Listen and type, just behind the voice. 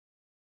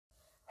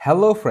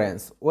Hello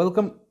friends,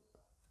 welcome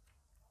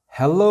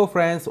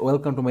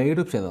to my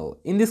YouTube channel.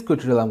 In this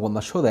tutorial I'm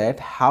gonna show that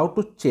how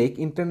to check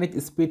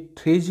internet speed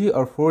 3G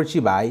or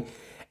 4G by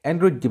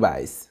Android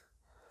device.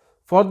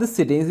 For this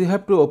settings you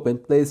have to open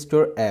Play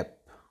Store app.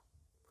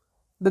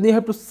 Then you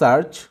have to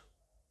search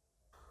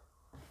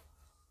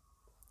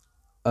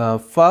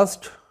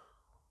first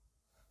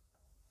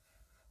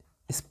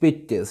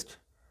speed test.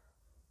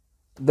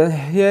 Then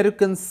here you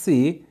can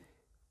see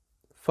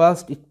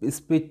first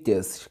speed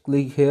test.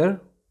 Click here,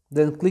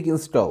 then click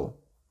install.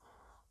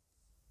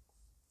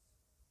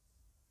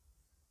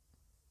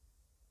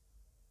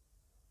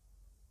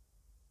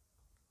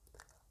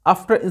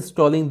 After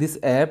installing this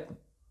app,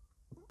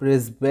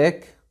 press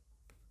back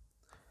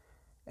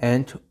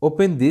and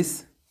open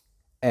this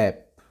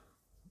app.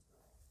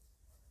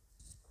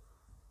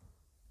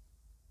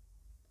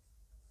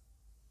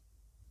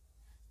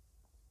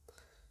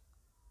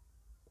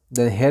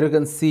 Then here you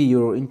can see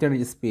your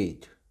internet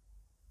speed.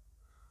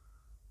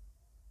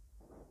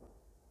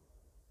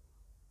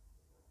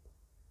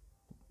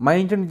 My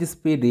internet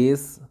speed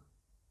is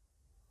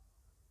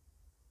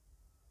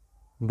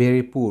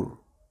very poor.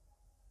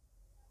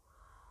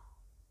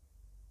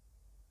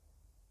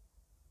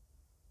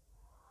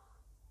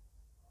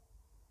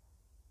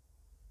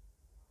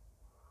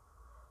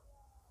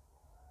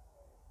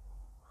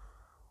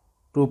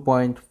 Two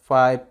point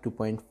five,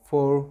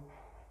 2.4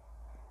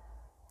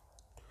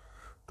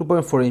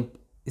 in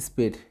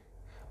speed.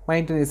 My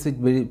internet speed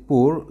very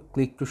poor.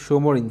 Click to show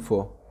more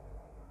info.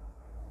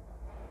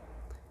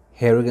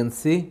 Here you can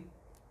see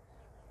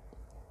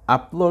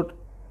upload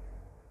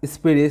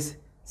speed is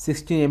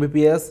 16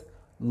 Mbps,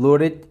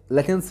 loaded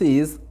latency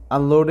is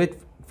unloaded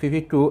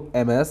 52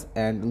 ms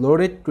and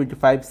loaded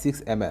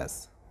 25.6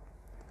 ms.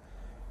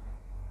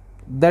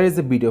 That is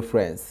the video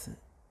friends.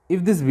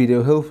 If this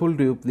video helpful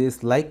to you,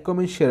 please like,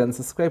 comment, share and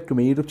subscribe to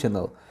my YouTube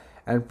channel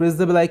and press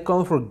the bell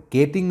icon for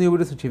getting new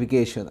videos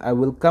notification. I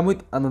will come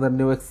with another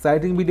new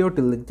exciting video.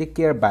 Till then, take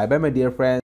care. Bye bye my dear friends.